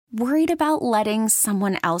Worried about letting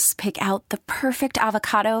someone else pick out the perfect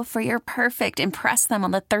avocado for your perfect impress them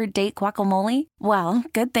on the third date guacamole? Well,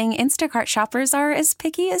 good thing Instacart shoppers are as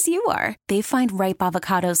picky as you are. They find ripe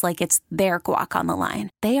avocados like it's their guac on the line.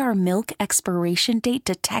 They are milk expiration date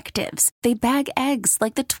detectives. They bag eggs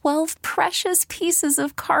like the 12 precious pieces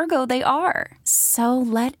of cargo they are. So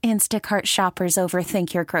let Instacart shoppers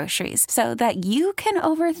overthink your groceries so that you can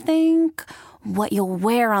overthink what you'll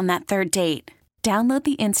wear on that third date. Download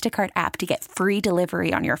the Instacart app to get free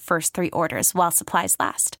delivery on your first 3 orders while supplies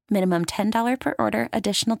last. Minimum $10 per order.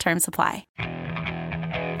 Additional terms apply.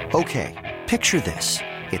 Okay, picture this.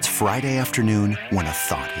 It's Friday afternoon when a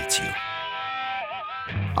thought hits you.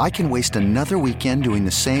 I can waste another weekend doing the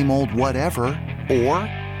same old whatever, or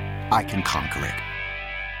I can conquer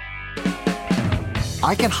it.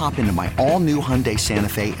 I can hop into my all-new Hyundai Santa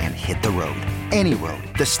Fe and hit the road. Any road.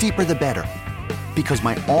 The steeper, the better. Because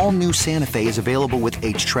my all-new Santa Fe is available with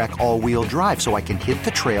H-Track all-wheel drive, so I can hit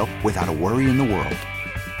the trail without a worry in the world.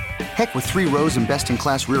 Heck, with 3 rows and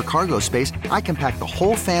best-in-class rear cargo space, I can pack the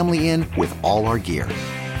whole family in with all our gear.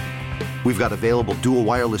 We've got available dual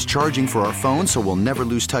wireless charging for our phones, so we'll never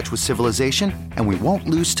lose touch with civilization, and we won't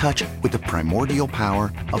lose touch with the primordial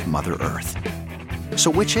power of Mother Earth.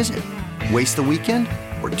 So which is it? Waste the weekend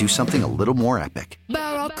or do something a little more epic?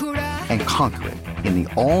 And conquer it in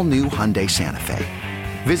the all-new Hyundai Santa Fe.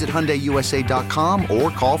 Visit HyundaiUSA.com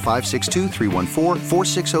or call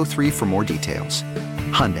 562-314-4603 for more details.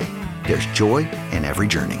 Hyundai, there's joy in every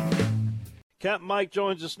journey. Captain Mike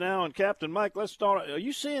joins us now. And, Captain Mike, let's start. Are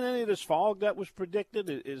you seeing any of this fog that was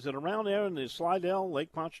predicted? Is it around there in the Slidell,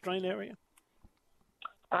 Lake Pontchartrain area?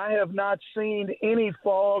 I have not seen any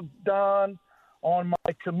fog, Don, on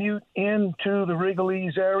my commute into the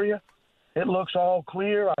Wrigley's area. It looks all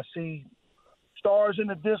clear. I see stars in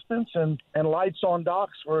the distance and lights on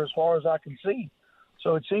docks for as far as I can see.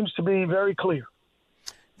 So it seems to be very clear.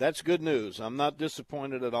 That's good news. I'm not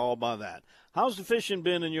disappointed at all by that. How's the fishing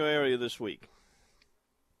been in your area this week?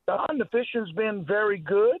 Don, the fishing's been very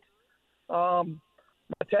good. My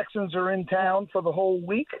Texans are in town for the whole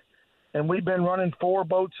week, and we've been running 4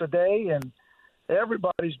 boats a day, and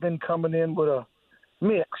everybody's been coming in with a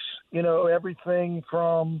mix. You know, everything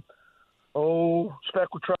from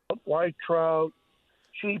speckled trout, white trout,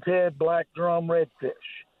 sheephead, black drum, redfish.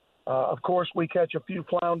 Of course, we catch a few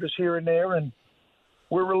flounders here and there, and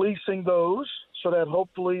we're releasing those so that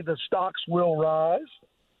hopefully the stocks will rise,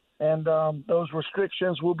 and those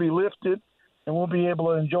restrictions will be lifted, and we'll be able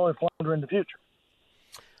to enjoy flounder in the future.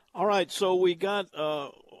 All right, so we got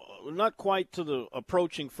not quite to the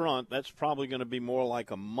approaching front. That's probably going to be more like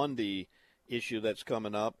a Monday issue that's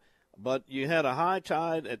coming up. But you had a high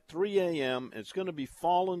tide at 3 a.m. It's going to be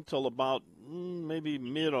falling till about maybe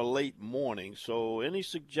mid or late morning. So any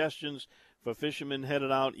suggestions for fishermen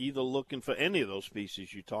headed out either looking for any of those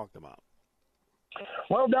species you talked about?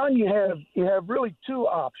 Well, Don, you have really 2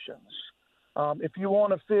 options. If you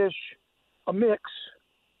want to fish a mix,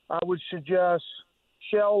 I would suggest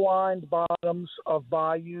shell-lined bottoms of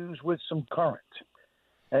bayous with some current,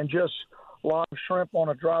 and just live shrimp on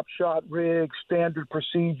a drop shot rig, standard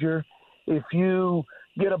procedure. If you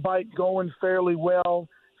get a bite going fairly well,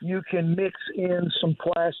 you can mix in some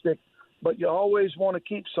plastic, but you always want to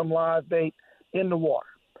keep some live bait in the water.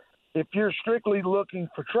 If you're strictly looking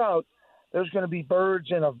for trout, there's going to be birds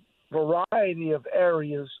in a variety of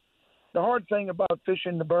areas. The hard thing about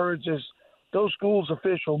fishing the birds is those schools of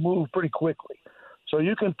fish will move pretty quickly. So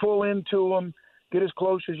you can pull into them, get as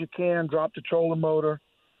close as you can, drop the trolling motor.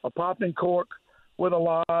 A popping cork with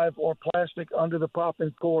a live or plastic under the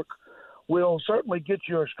popping cork will certainly get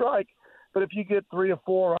you a strike. But if you get 3 or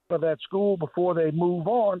 4 out of that school before they move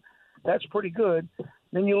on, that's pretty good.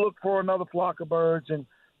 Then you look for another flock of birds and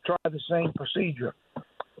try the same procedure.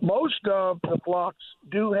 Most of the flocks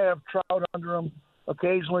do have trout under them.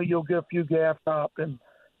 Occasionally you'll get a few gaff top, and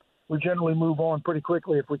we generally move on pretty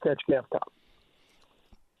quickly if we catch gaff top.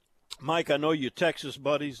 Mike, I know your Texas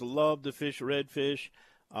buddies love to fish redfish.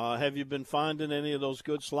 Have you been finding any of those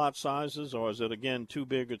good slot sizes, or is it, again, too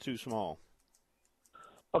big or too small?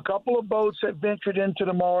 A couple of boats have ventured into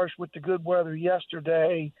the marsh with the good weather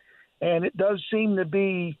yesterday, and it does seem to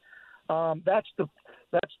be that's the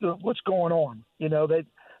what's going on. You know,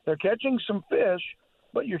 they're catching some fish,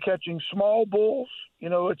 but you're catching small bulls. You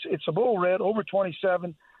know, it's a bull red over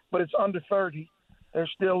 27, but it's under 30. They're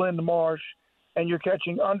still in the marsh, and you're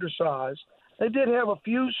catching undersized. They did have a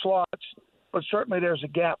few slots, but certainly there's a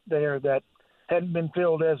gap there that hadn't been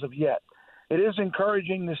filled as of yet. It is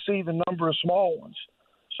encouraging to see the number of small ones.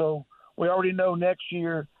 So we already know next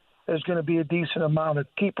year there's going to be a decent amount of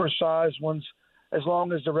keeper-sized ones as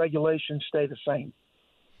long as the regulations stay the same.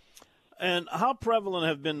 And how prevalent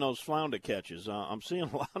have been those flounder catches? I'm seeing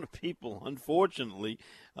a lot of people, unfortunately.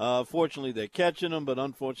 Fortunately, they're catching them, but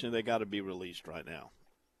unfortunately, they got to be released right now.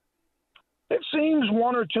 It seems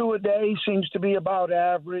one or two a day seems to be about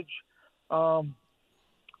average.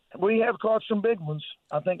 We have caught some big ones.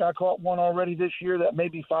 I think I caught one already this year that may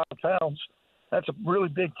be 5 pounds. That's a really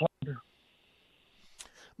big flounder.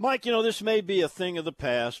 Mike, this may be a thing of the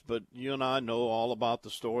past, but you and I know all about the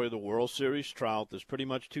story of the World Series trout. There's pretty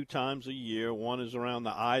much 2 times a year. One is around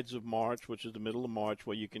the Ides of March, which is the middle of March,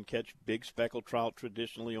 where you can catch big speckled trout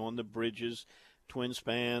traditionally on the bridges, Twin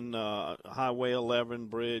Span, Highway 11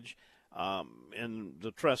 bridge, and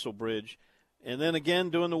the Trestle Bridge. And then again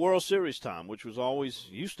during the World Series time, which was always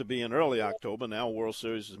used to be in early October. Now World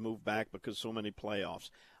Series has moved back because so many playoffs.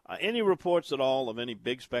 Any reports at all of any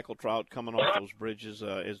big speckled trout coming off those bridges,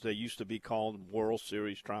 as they used to be called, World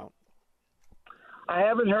Series trout? I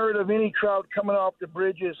haven't heard of any trout coming off the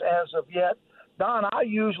bridges as of yet. Don, I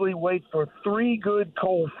usually wait for 3 good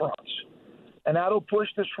cold fronts, and that'll push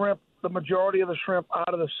the majority of the shrimp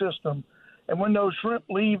out of the system. And when those shrimp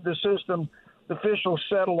leave the system, the fish will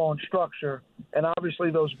settle on structure, and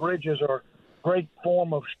obviously those bridges are a great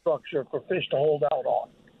form of structure for fish to hold out on.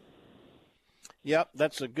 Yep,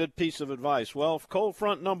 that's a good piece of advice. Well, if cold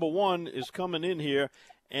front number 1 is coming in here,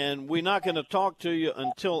 and we're not going to talk to you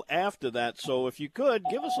until after that, so if you could,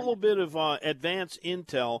 give us a little bit of advance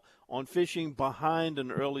intel on fishing behind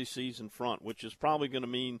an early season front, which is probably going to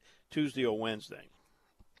mean Tuesday or Wednesday.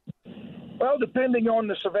 Well, depending on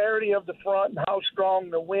the severity of the front and how strong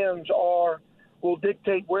the winds are, will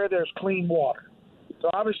dictate where there's clean water. So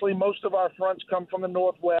obviously most of our fronts come from the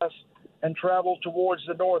northwest and travel towards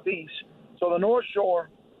the northeast. So the North Shore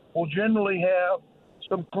will generally have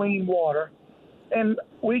some clean water. And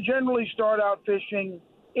we generally start out fishing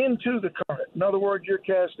into the current. In other words, you're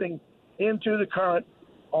casting into the current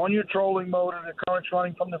on your trolling motor. The current's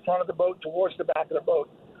running from the front of the boat towards the back of the boat.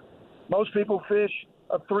 Most people fish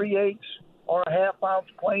a 3/8 or a 1/2 ounce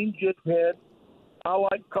plain jig head. I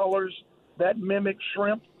like colors that mimic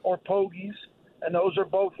shrimp or pogies, and those are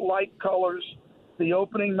both light colors. The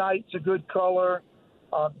opening night's a good color.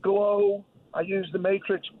 Glow, I use the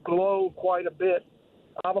Matrix Glow quite a bit.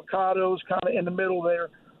 Avocados kind of in the middle there.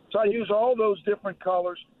 So I use all those different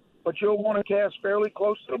colors, but you'll want to cast fairly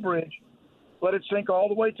close to the bridge. Let it sink all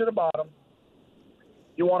the way to the bottom.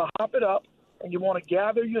 You want to hop it up, and you want to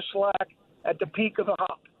gather your slack at the peak of the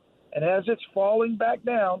hop. And as it's falling back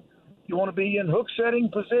down, you want to be in hook setting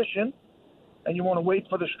position, and you want to wait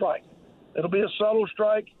for the strike. It'll be a subtle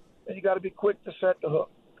strike, and you got to be quick to set the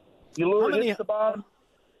hook. Your lure hits the bottom.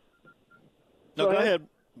 No, go ahead.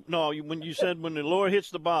 No, when you said when the lure hits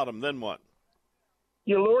the bottom, then what?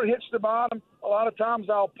 Your lure hits the bottom. A lot of times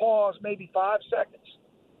I'll pause maybe 5 seconds,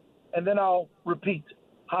 and then I'll repeat.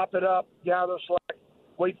 Hop it up, gather slack,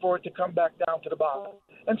 wait for it to come back down to the bottom.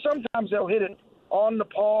 And sometimes they'll hit it on the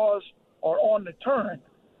pause or on the turn.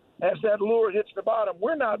 As that lure hits the bottom,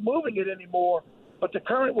 we're not moving it anymore, but the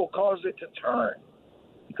current will cause it to turn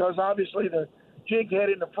because obviously the jig head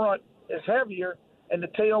in the front is heavier and the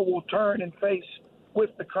tail will turn and face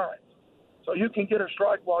with the current. So you can get a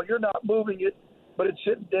strike while you're not moving it, but it's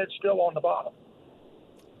sitting dead still on the bottom.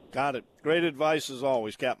 Got it. Great advice as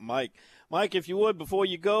always, Captain Mike. Mike, if you would, before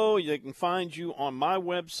you go, they can find you on my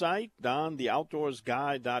website,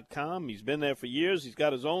 DonTheOutdoorsGuy.com. He's been there for years. He's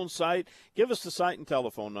got his own site. Give us the site and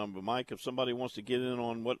telephone number, Mike, if somebody wants to get in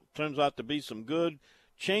on what turns out to be some good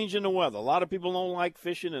change in the weather. A lot of people don't like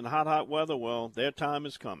fishing in hot weather. Well, their time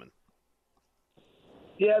is coming.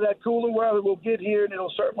 Yeah, that cooler weather will get here, and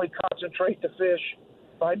it'll certainly concentrate the fish.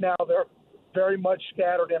 Right now, they're very much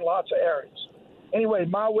scattered in lots of areas. Anyway,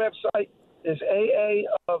 my website is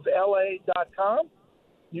aaofla.com.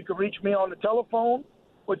 You can reach me on the telephone,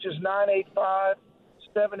 which is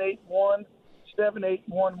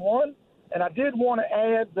 985-781-7811. And I did want to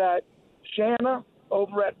add that Shanna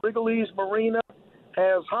over at Wrigley's Marina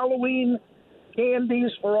has Halloween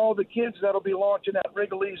candies for all the kids that'll be launching at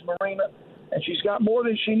Wrigley's Marina. And she's got more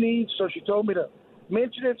than she needs, so she told me to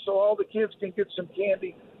mention it so all the kids can get some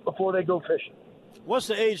candy before they go fishing. What's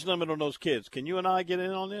the age limit on those kids? Can you and I get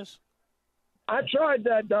in on this? I tried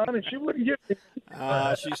that, Don, and she wouldn't get me.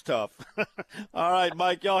 She's tough. All right,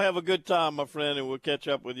 Mike, y'all have a good time, my friend, and we'll catch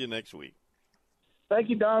up with you next week. Thank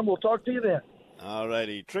you, Don. We'll talk to you then. All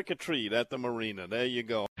righty. Trick or treat at the marina. There you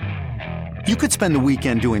go. You could spend the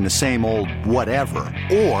weekend doing the same old whatever,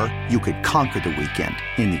 or you could conquer the weekend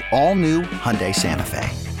in the all-new Hyundai Santa Fe.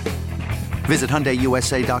 Visit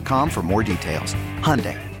HyundaiUSA.com for more details.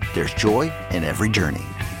 Hyundai, there's joy in every journey.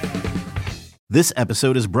 This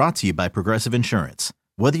episode is brought to you by Progressive Insurance.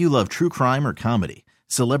 Whether you love true crime or comedy,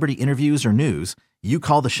 Celebrity interviews or news, you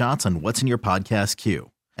call the shots on what's in your podcast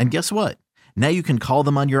queue. And guess what? Now you can call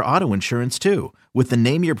them on your auto insurance too with the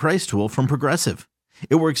Name Your Price tool from Progressive.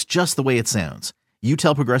 It works just the way it sounds. You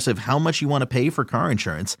tell Progressive how much you want to pay for car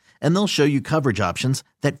insurance, and they'll show you coverage options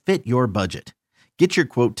that fit your budget. Get your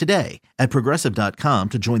quote today at Progressive.com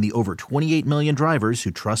to join the over 28 million drivers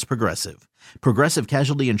who trust Progressive. Progressive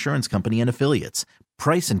Casualty Insurance Company and Affiliates.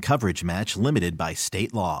 Price and coverage match limited by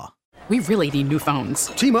state law. We really need new phones.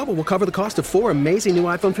 T-Mobile will cover the cost of 4 amazing new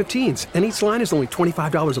iPhone 15s, and each line is only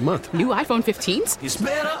 $25 a month. New iPhone 15s? It's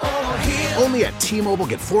better over here. Only at T-Mobile,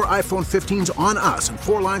 get 4 iPhone 15s on us and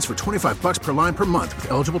 4 lines for $25 per line per month with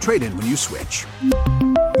eligible trade-in when you switch.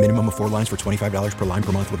 Minimum of 4 lines for $25 per line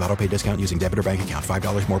per month with autopay discount using debit or bank account.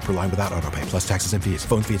 $5 more per line without autopay, plus taxes and fees.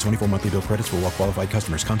 Phone fee at 24 monthly bill credits for well-qualified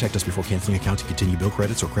customers. Contact us before canceling account to continue bill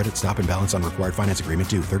credits or credit stop and balance on required finance agreement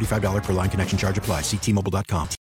due. $35 per line connection charge applies. See T-Mobile.com.